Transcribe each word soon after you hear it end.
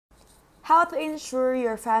How to ensure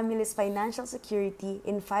your family's financial security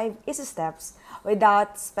in 5 easy steps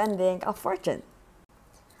without spending a fortune.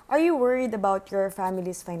 Are you worried about your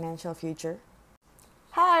family's financial future?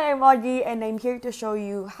 Hi, I'm Audrey and I'm here to show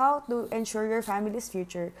you how to ensure your family's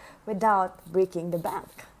future without breaking the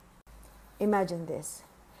bank. Imagine this.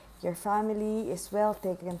 Your family is well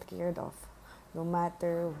taken care of, no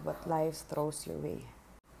matter what life throws your way.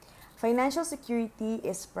 Financial security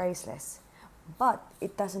is priceless, but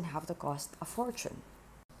it doesn't have to cost a fortune.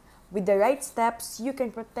 With the right steps, you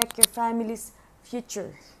can protect your family's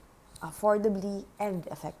future affordably and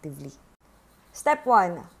effectively. Step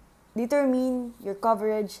 1. Determine your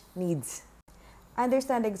coverage needs.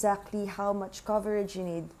 Understand exactly how much coverage you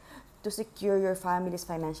need to secure your family's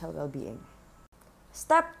financial well-being.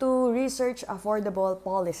 Step 2. Research affordable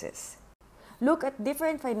policies. Look at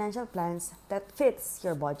different financial plans that fits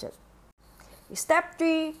your budget. Step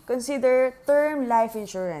 3. Consider term life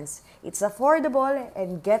insurance. It's affordable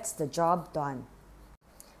and gets the job done.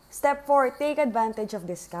 Step 4. Take advantage of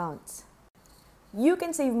discounts. You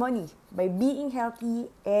can save money by being healthy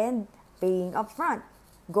and paying upfront.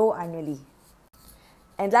 Go annually.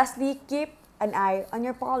 And lastly, keep an eye on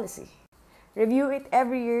your policy. Review it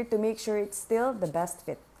every year to make sure it's still the best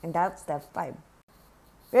fit. And that's step 5.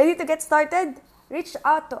 Ready to get started? Reach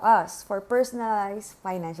out to us for personalized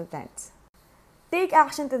financial plans. Take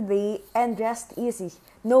action today and rest easy,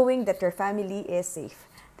 knowing that your family is safe.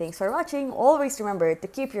 Thanks for watching. Always remember to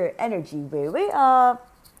keep your energy way up.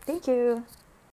 Thank you.